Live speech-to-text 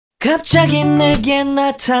갑자기 내게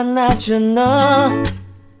나타나준 너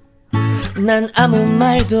난 아무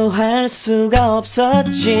말도 할 수가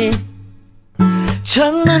없었지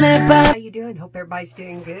첫눈에 How you doing? Hope everybody's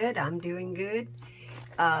doing good. I'm doing good.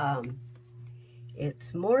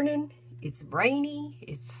 It's morning. It's rainy.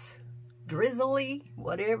 It's drizzly.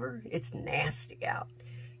 Whatever. It's nasty out.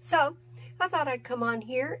 So I thought I'd come on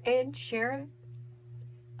here and share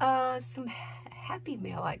some happy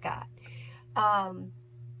mail I got.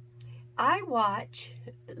 I watch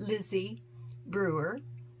Lizzi Brewer.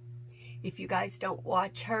 If you guys don't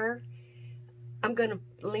watch her, I'm going to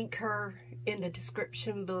link her in the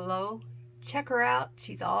description below. Check her out.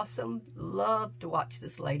 She's awesome. Love to watch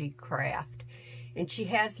this lady craft. And she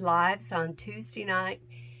has lives on Tuesday night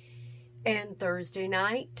and Thursday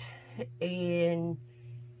night. And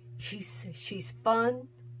she's fun.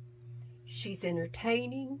 She's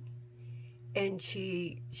entertaining. And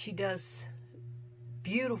she does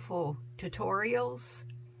beautiful tutorials.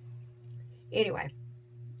 Anyway,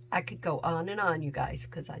 I could go on and on, you guys,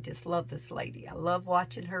 because I just love this lady. I love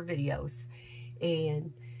watching her videos.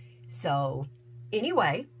 And so,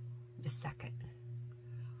 anyway, just a second.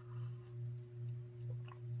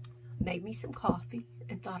 Made me some coffee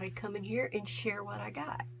and thought I'd come in here and share what I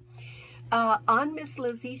got. On Miss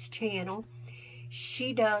Lizzi's channel,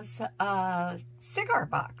 she does cigar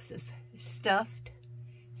boxes, stuffed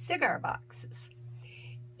cigar boxes,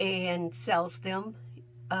 and sells them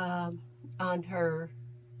on her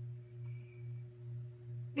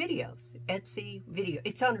videos, Etsy video.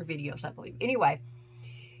 It's on her videos, I believe. Anyway,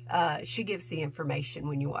 she gives the information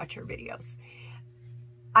when you watch her videos.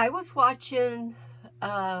 I was watching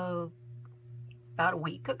about a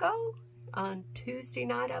week ago on Tuesday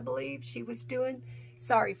night, I believe she was doing.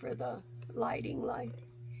 Sorry for the lighting light.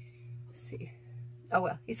 Let's see. Oh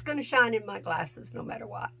well, it's going to shine in my glasses no matter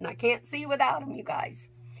what, and I can't see without them, you guys.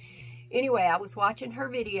 Anyway, I was watching her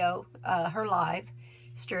video, her live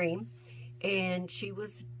stream, and she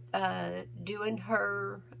was doing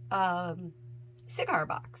her cigar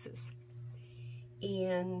boxes.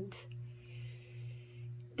 And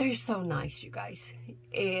they're so nice, you guys.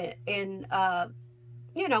 And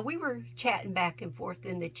you know, we were chatting back and forth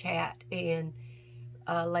in the chat, and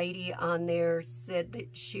a lady on there said that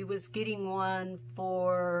she was getting one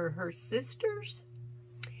for her sisters.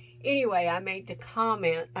 Anyway, I made the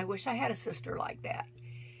comment, I wish I had a sister like that.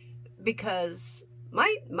 Because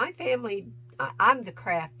my family, I'm the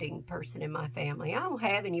crafting person in my family. I don't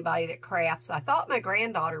have anybody that crafts. I thought my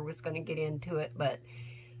granddaughter was going to get into it, but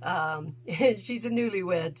she's a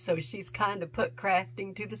newlywed, so she's kind of put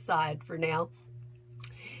crafting to the side for now.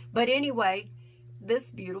 But anyway,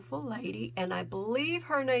 this beautiful lady, and I believe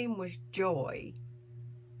her name was Joy.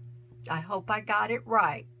 I hope I got it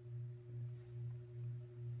right.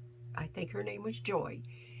 I think her name was Joy.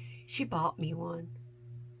 She bought me one.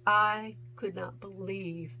 I could not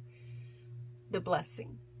believe the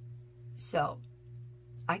blessing. So,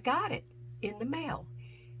 I got it in the mail.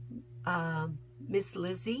 Miss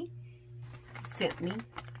Lizzi sent me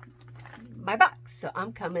my box. So,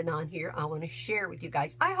 I'm coming on here. I want to share with you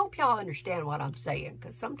guys. I hope y'all understand what I'm saying,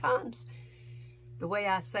 because sometimes the way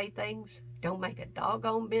I say things don't make a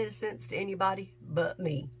doggone bit of sense to anybody but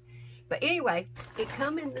me. But anyway, it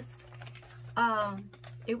come in this,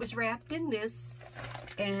 it was wrapped in this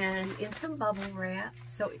and in some bubble wrap.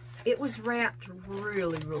 So it was wrapped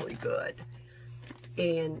really, really good.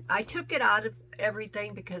 And I took it out of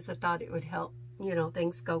everything because I thought it would help, you know,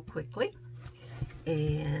 things go quickly.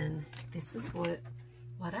 And this is what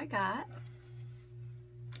I got.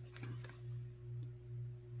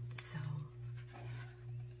 So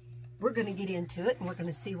we're going to get into it and we're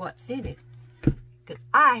going to see what's in it. Because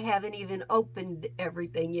I haven't even opened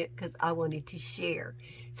everything yet because I wanted to share.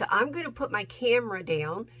 So I'm going to put my camera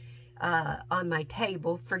down on my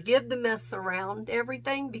table. Forgive the mess around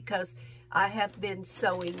everything because I have been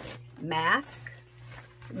sewing masks,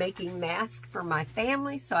 making masks for my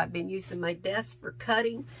family. So I've been using my desk for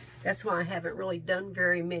cutting. That's why I haven't really done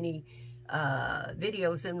very many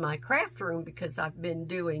videos in my craft room, because I've been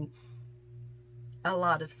doing a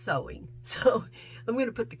lot of sewing. So I'm going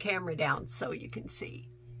to put the camera down so you can see.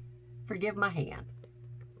 Forgive my hand.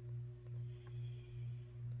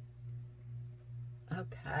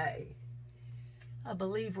 Okay. I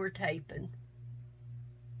believe we're taping.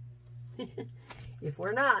 If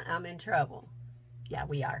we're not, I'm in trouble. Yeah,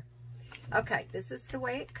 we are. Okay, this is the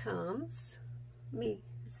way it comes. Let me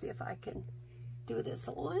see if I can do this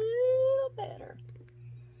a little better.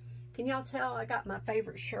 Can y'all tell I got my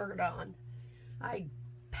favorite shirt on? I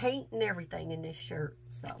paint and everything in this shirt.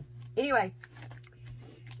 So, anyway,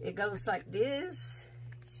 it goes like this.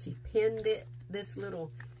 She pinned it, this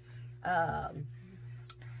little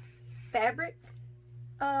fabric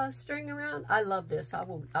string around. I love this.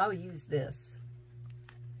 I'll use this.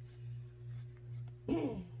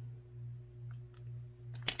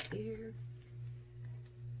 Here.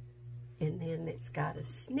 And then it's got a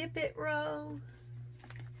snippet row.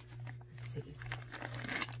 Let's see.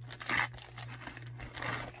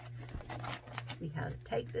 See how to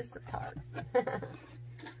take this apart.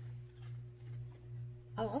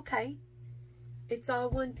 Oh, okay. It's all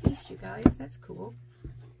one piece, you guys. That's cool.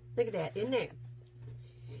 Look at that, isn't it?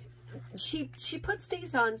 She puts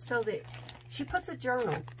these on so that she puts a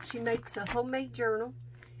journal. She makes a homemade journal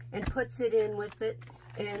and puts it in with it,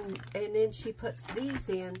 and then she puts these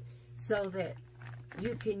in so that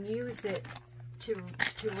you can use it to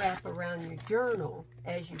wrap around your journal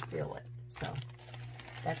as you fill it. So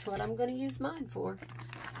that's what I'm going to use mine for.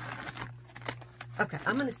 Okay,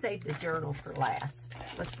 I'm going to save the journal for last.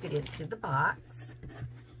 Let's get into the box.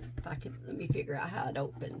 If I can, let me figure out how it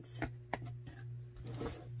opens.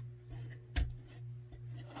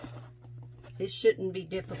 This shouldn't be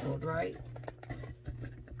difficult, right?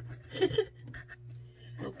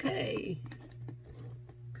 Okay.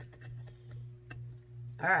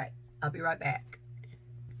 All right, I'll be right back.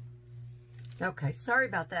 Okay, sorry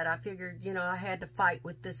about that. I figured, you know, I had to fight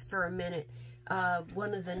with this for a minute.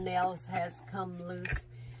 One of the nails has come loose.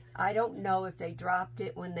 I don't know if they dropped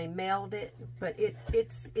it when they mailed it, but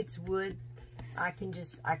it's wood. I can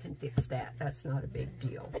fix that. That's not a big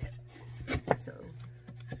deal. So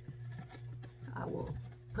I will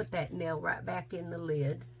put that nail right back in the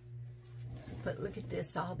lid. But look at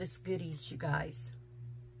this, all this goodies, you guys.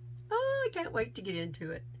 Oh, I can't wait to get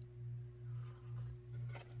into it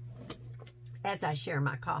as I share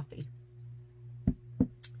my coffee.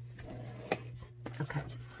 Okay.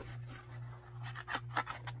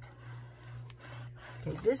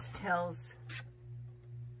 Okay, this tells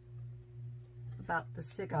about the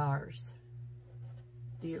cigars.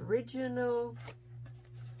 The original.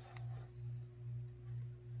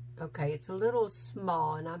 Okay, it's a little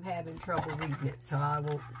small and I'm having trouble reading it, so I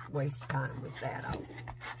won't waste time with that. I'll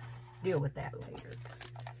deal with that later.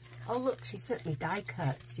 Oh, look, she sent me die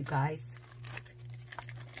cuts, you guys.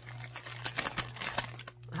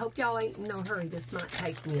 I hope y'all ain't in no hurry. This might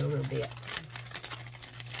take me a little bit.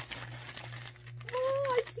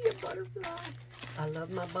 Oh, I see a butterfly. I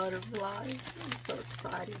love my butterflies. I'm so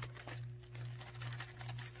excited.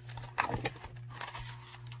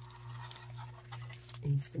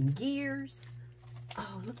 And some gears.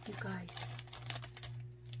 Oh, look, you guys.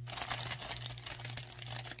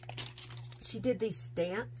 She did these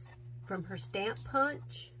stamps from her stamp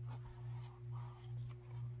punch.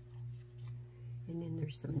 And then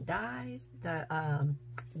there's some dies, the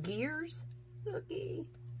gears. Looky.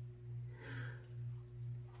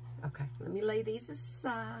 Okay, let me lay these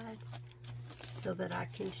aside so that I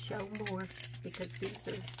can show more, because these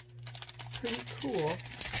are pretty cool.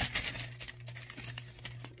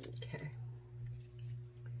 Okay.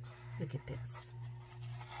 Look at this.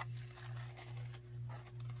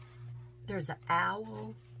 There's an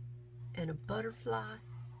owl and a butterfly.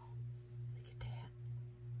 Look at that.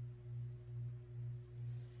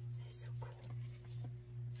 That's so cool.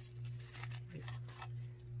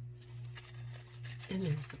 And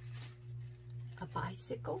there's a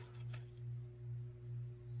bicycle.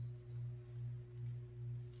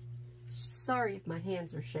 Sorry if my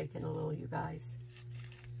hands are shaking a little, you guys.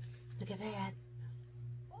 Look at that.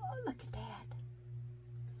 Oh, look at that.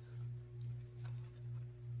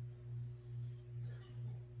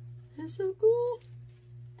 That's so cool.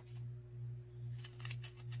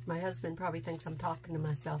 My husband probably thinks I'm talking to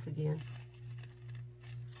myself again.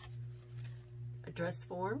 A dress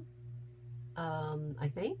form. I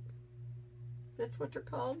think that's what they're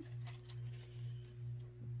called.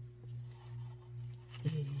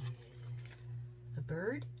 And a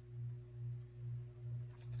bird.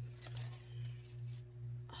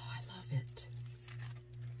 Oh, I love it.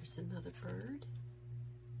 There's another bird.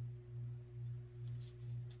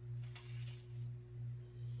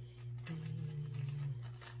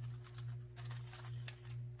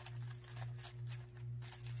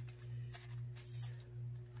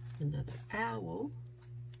 Another owl.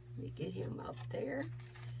 Let me get him up there.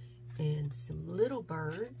 And some little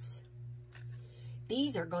birds.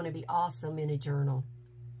 These are going to be awesome in a journal.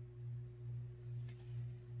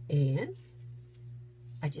 And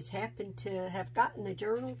I just happen to have gotten a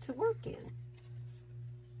journal to work in.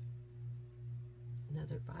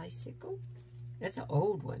 Another bicycle. That's an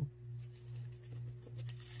old one.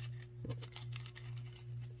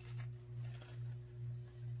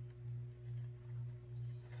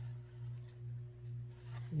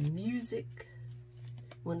 Music.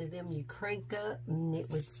 One one of them you crank up and it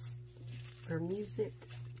would, for music.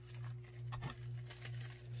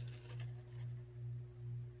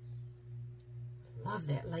 Love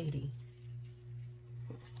that lady.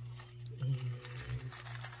 And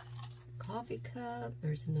coffee cup.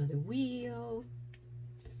 There's another wheel.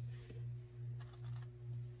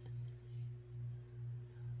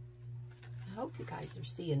 I hope you guys are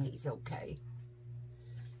seeing these okay.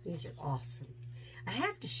 These are awesome. I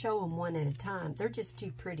have to show them one at a time. They're just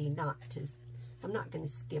too pretty not to. I'm not going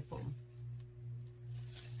to skip them.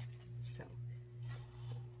 So.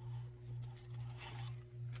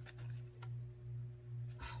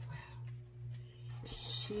 Oh, wow.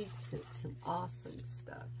 She took some awesome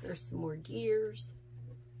stuff. There's some more gears.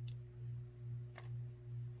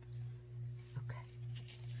 Okay.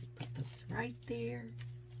 Put those right there.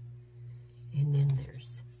 And then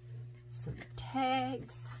there's some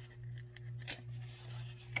tags.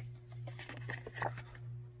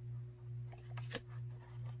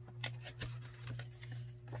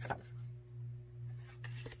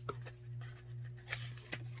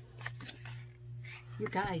 You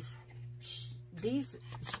guys,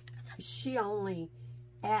 she only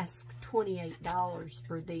asked $28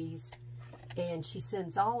 for these, and she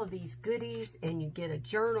sends all of these goodies, and you get a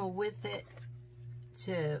journal with it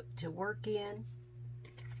to work in.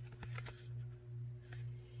 It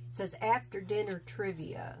says, after dinner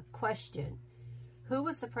trivia. Question: who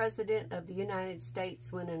was the president of the United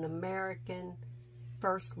States when American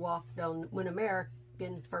first walked on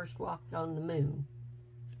the moon?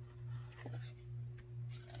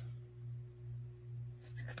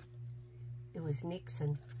 It was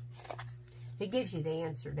Nixon. It gives you the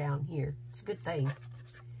answer down here. It's a good thing.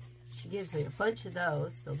 She gives me a bunch of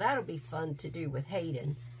those, so that'll be fun to do with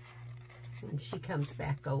Hayden when she comes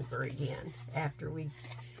back over again after we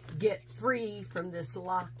get free from this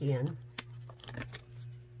lock-in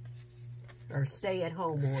or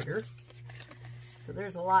stay-at-home order. So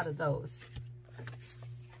there's a lot of those.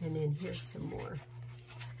 And then here's some more.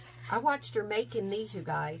 I watched her making these, you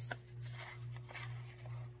guys.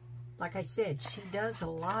 Like I said, she does a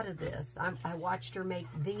lot of this. I watched her make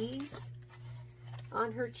these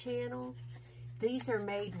on her channel. These are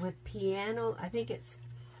made with piano. I think it's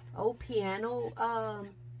piano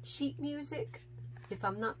sheet music, if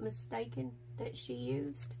I'm not mistaken, that she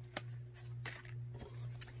used.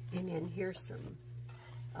 And then here's some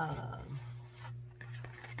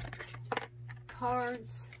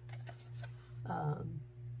cards,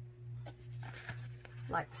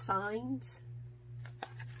 like signs.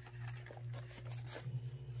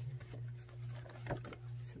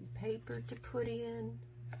 Some paper to put in.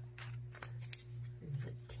 There's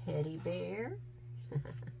a teddy bear.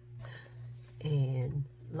 And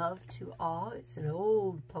love to all. It's an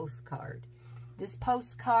old postcard. This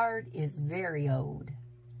postcard is very old.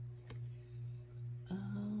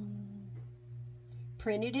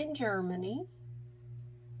 Printed in Germany.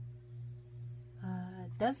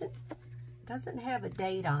 Doesn't have a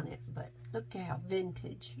date on it, but look how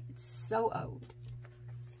vintage. It's so old.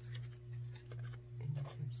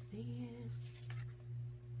 And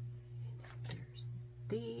there's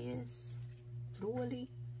this. Lolly.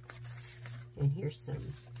 And here's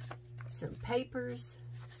some papers,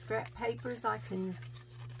 scrap papers I can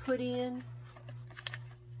put in.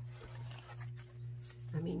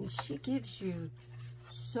 I mean, she gives you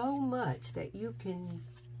so much that you can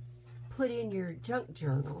put in your junk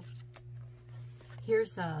journal.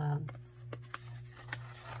 Here's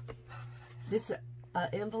this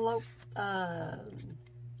envelope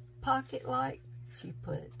pocket light. She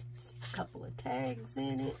put a couple of tags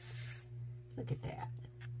in it. Look at that.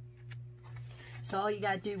 So all you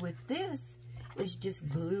got to do with this is just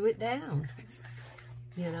glue it down.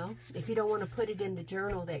 You know, if you don't want to put it in the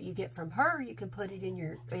journal that you get from her, you can put it in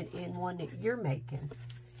your in one that you're making.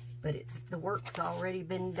 But the work's already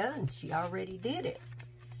been done. She already did it.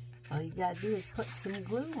 All you got to do is put some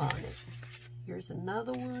glue on it. Here's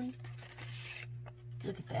another one.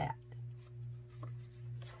 Look at that.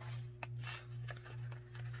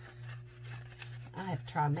 I have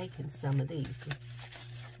to try making some of these.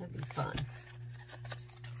 That'd be fun.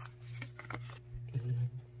 And there's a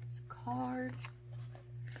card.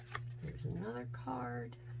 There's another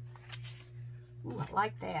card. Ooh, I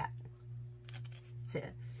like that.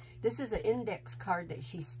 This is an index card that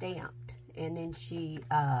she stamped, and then she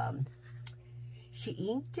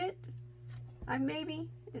inked it. Maybe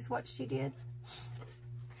is what she did.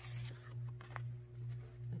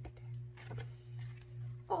 Look at that.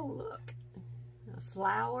 Oh, look, a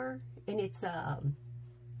flower, and it's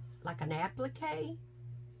like an applique, a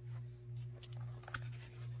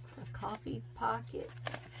coffee pocket.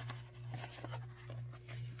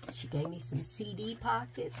 She gave me some CD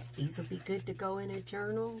pockets. These will be good to go in a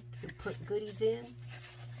journal to put goodies in.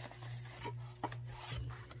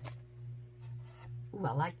 Ooh,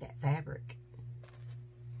 I like that fabric.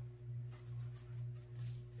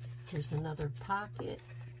 Here's another pocket.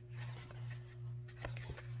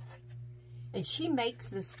 And she makes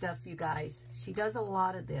this stuff, you guys. She does a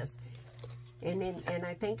lot of this. And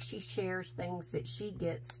I think she shares things that she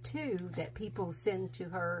gets too that people send to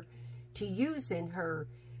her to use in her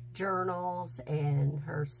journals and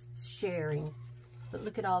her sharing. But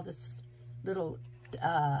look at all this little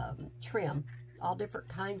trim. All different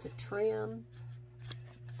kinds of trim.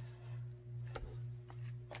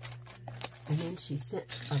 And then she sent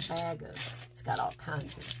a bag of, it's got all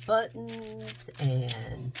kinds of buttons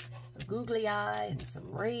and a googly eye and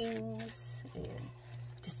some rings and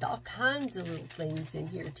just all kinds of little things in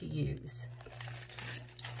here to use.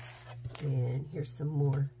 And here's some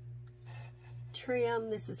more trim.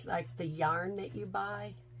 This is like the yarn that you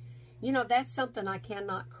buy. You know, that's something I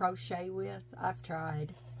cannot crochet with. I've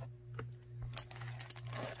tried.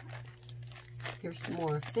 Here's some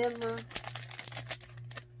more ephemera.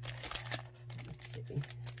 Let's see.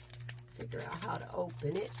 Figure out how to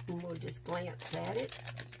open it, and we'll just glance at it.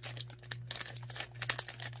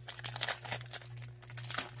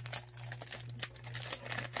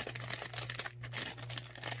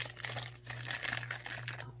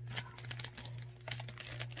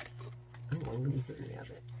 Lose any of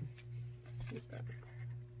it. Here's a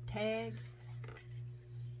tag,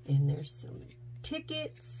 and there's some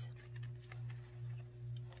tickets.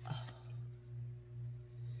 Oh.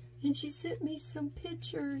 And she sent me some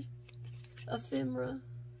pictures of ephemera.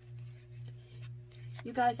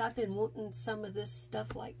 You guys, I've been wanting some of this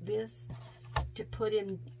stuff like this to put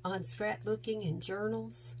in on scrapbooking and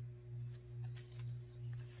journals.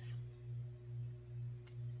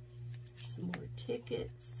 Some more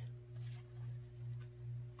tickets.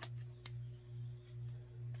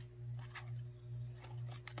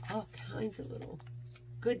 All kinds of little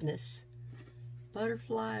goodness.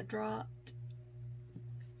 Butterfly dropped.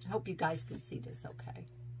 I hope you guys can see this okay.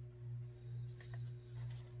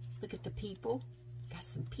 Look at the people. Got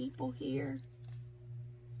some people here.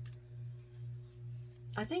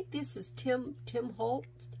 I think this is Tim Holt,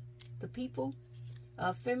 the people,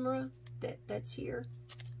 ephemera that's here.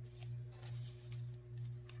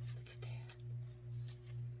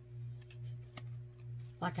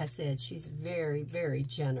 Like I said, she's very, very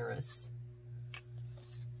generous.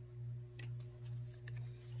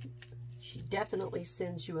 She definitely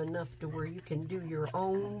sends you enough to where you can do your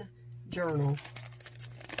own journal.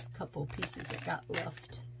 A couple pieces that got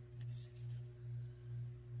left.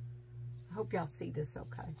 I hope y'all see this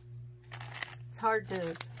okay. It's hard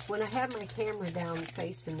to, when I have my camera down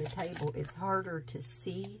facing the table, it's harder to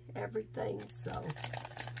see everything, so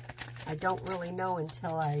I don't really know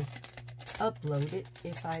until I upload it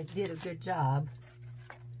if I did a good job.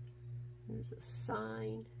 There's a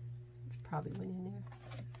sign. It probably went in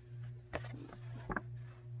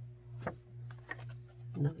there.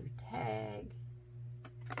 Another tag.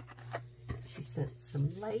 She sent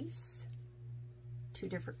some lace. 2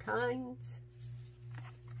 different kinds.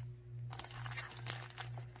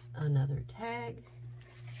 Another tag.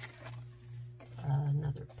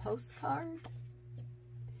 Another postcard.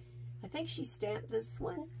 I think she stamped this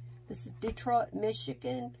one. This is Detroit,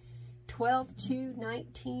 Michigan,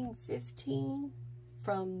 12/2/1915,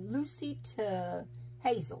 from Lucy to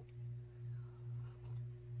Hazel.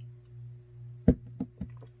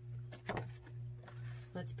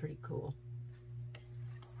 That's pretty cool.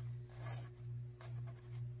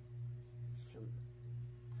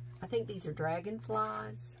 I think these are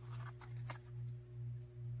dragonflies.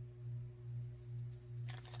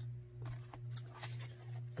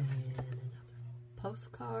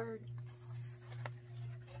 Postcard.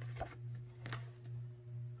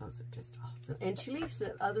 Those are just awesome. And she leaves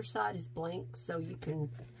the other side is blank, so you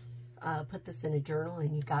can put this in a journal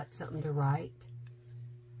and you got something to write.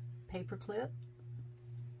 Paper clip.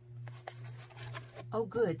 Oh,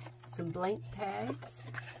 good. Some blank tags,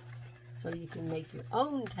 so you can make your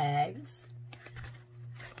own tags.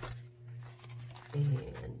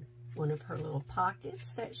 And one of her little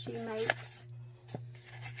pockets that she makes.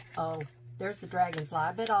 Oh, there's the dragonfly.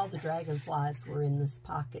 I bet all the dragonflies were in this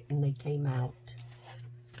pocket and they came out.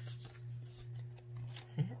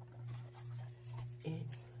 And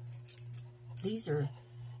these are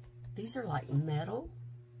like metal.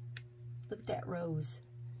 Look at that rose.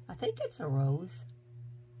 I think it's a rose.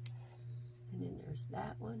 And then there's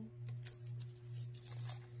that one.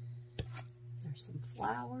 There's some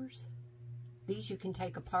flowers. These you can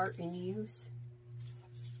take apart and use.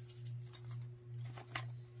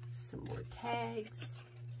 some more tags.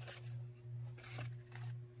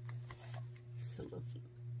 Some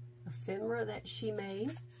ephemera that she made.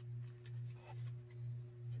 It's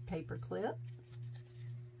a paper clip,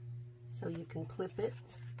 so you can clip it.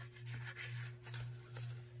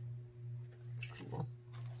 It's cool.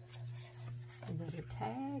 Another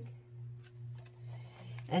tag.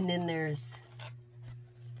 And then there's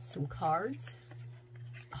some cards.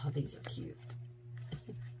 Oh, these are cute.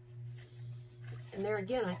 And there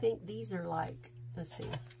again, I think these are like, let's see,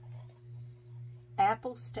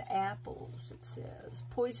 apples to apples, it says.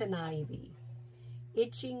 Poison ivy.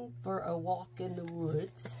 Itching for a walk in the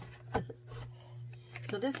woods.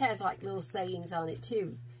 So this has like little sayings on it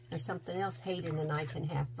too. There's something else Hayden and I can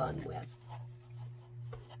have fun with.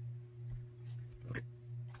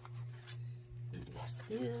 And there's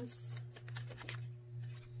this.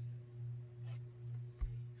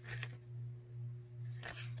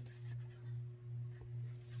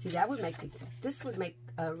 See, that would make this would make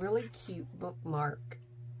a really cute bookmark.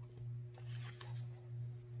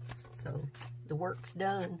 So the work's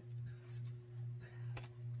done.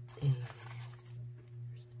 And there's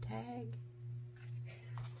a tag.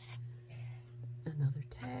 Another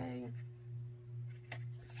tag.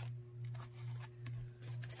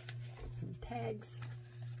 Some tags.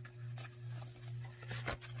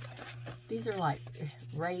 These are like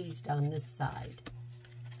raised on this side.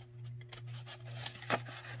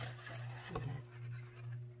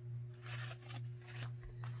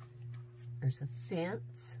 There's a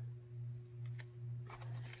fence.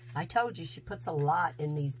 I told you she puts a lot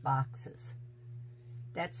in these boxes.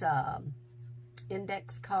 That's a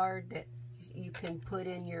index card that you can put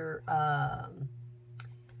in your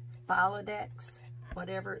Filodex,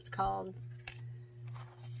 whatever it's called.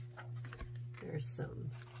 There's some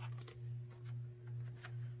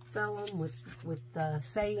vellum with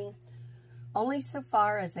saying, only so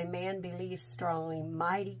far as a man believes strongly,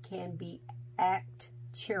 mighty can be act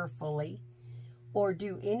cheerfully, or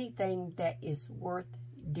do anything that is worth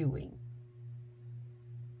doing.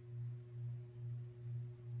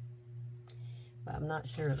 But I'm not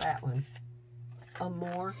sure of that one.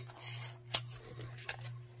 More.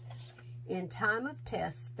 In time of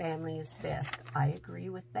tests, family is best. I agree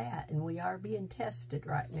with that. And we are being tested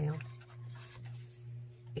right now.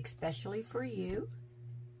 Especially for you.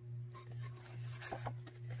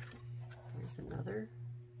 Here's another.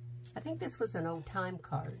 I think this was an old time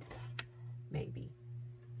card. Maybe.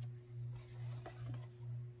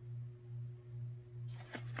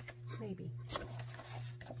 Maybe.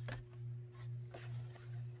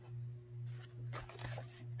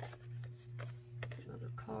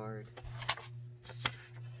 Another card.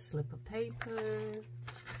 Slip of paper.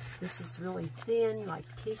 This is really thin, like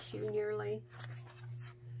tissue nearly.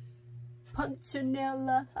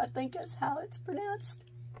 Punchinella, I think that's how it's pronounced.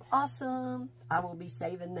 Awesome. I will be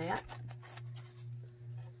saving that.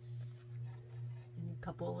 And a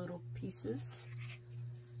couple of little pieces.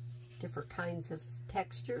 Different kinds of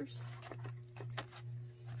textures.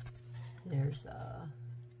 There's a...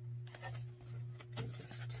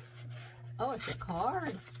 Oh, it's a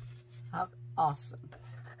card. How awesome.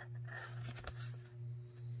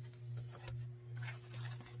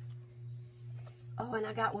 Oh, and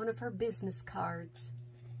I got one of her business cards.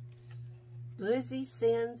 Lizzie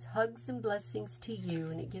sends hugs and blessings to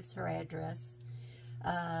you, and it gives her address.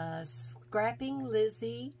 Scrapping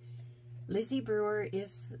Lizzie. Lizzi Brewer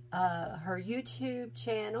is her YouTube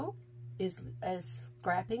channel is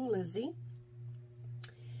Scrapping Lizzie,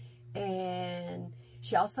 and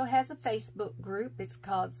she also has a Facebook group. It's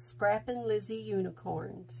called Scrapping Lizzie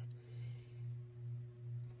Unicorns.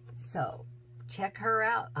 So check her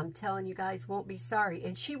out. I'm telling you guys, won't be sorry,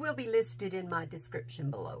 and she will be listed in my description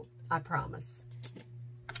below. I promise.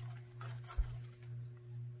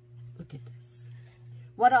 Look at this.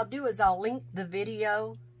 What I'll do is I'll link the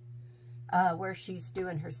video where she's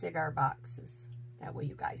doing her cigar boxes. That way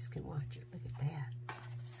you guys can watch it. Look at that.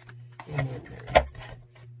 And then there's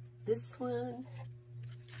this one.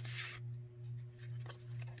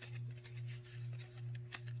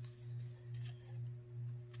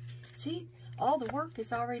 See, all the work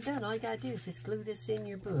is already done. All you gotta do is just glue this in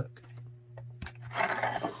your book.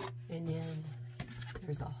 And then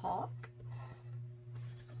there's a hawk.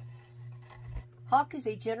 Hawk is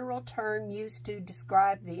a general term used to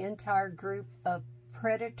describe the entire group of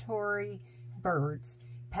predatory birds.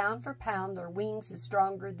 Pound for pound, their wings is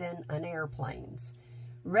stronger than an airplane's.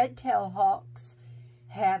 Red-tailed hawks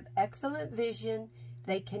have excellent vision.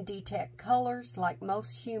 They can detect colors like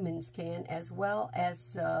most humans can, as well as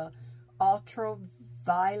the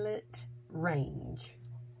ultraviolet range.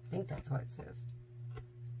 I think that's what it says.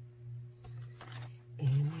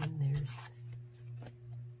 And then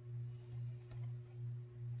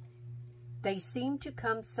They seem to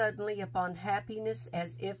come suddenly upon happiness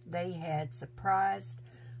as if they had surprised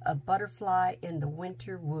a butterfly in the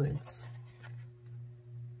winter woods.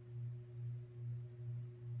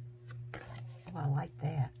 Oh, I like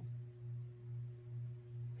that.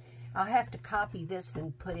 I'll have to copy this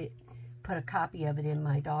and put a copy of it in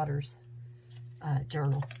my daughter's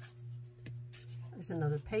journal. There's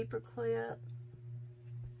another paper clip.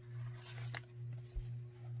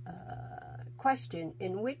 Question,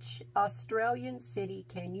 in which Australian city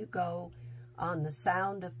can you go on the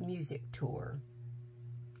Sound of Music tour?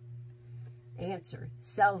 Answer,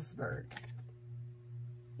 Salzburg.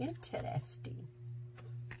 Interesting.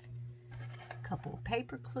 A couple of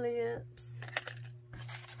paper clips.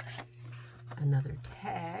 Another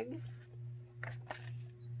tag.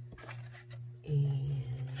 And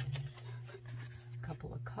a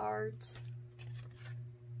couple of cards.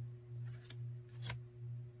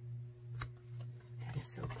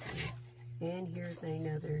 So cool. And here's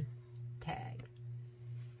another tag.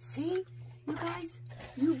 See, you guys,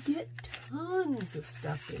 you get tons of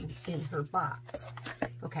stuff in her box.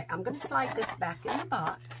 Okay, I'm going to slide this back in the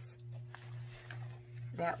box.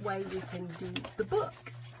 That way we can do the book.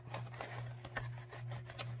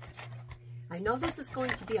 I know this is going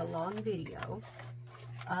to be a long video.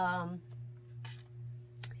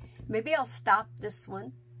 Maybe I'll stop this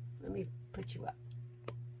one. Let me put you up.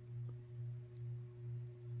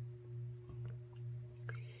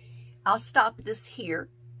 I'll stop this here.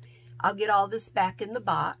 I'll get all this back in the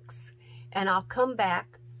box, and I'll come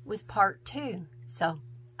back with part 2. So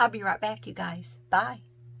I'll be right back, you guys. Bye.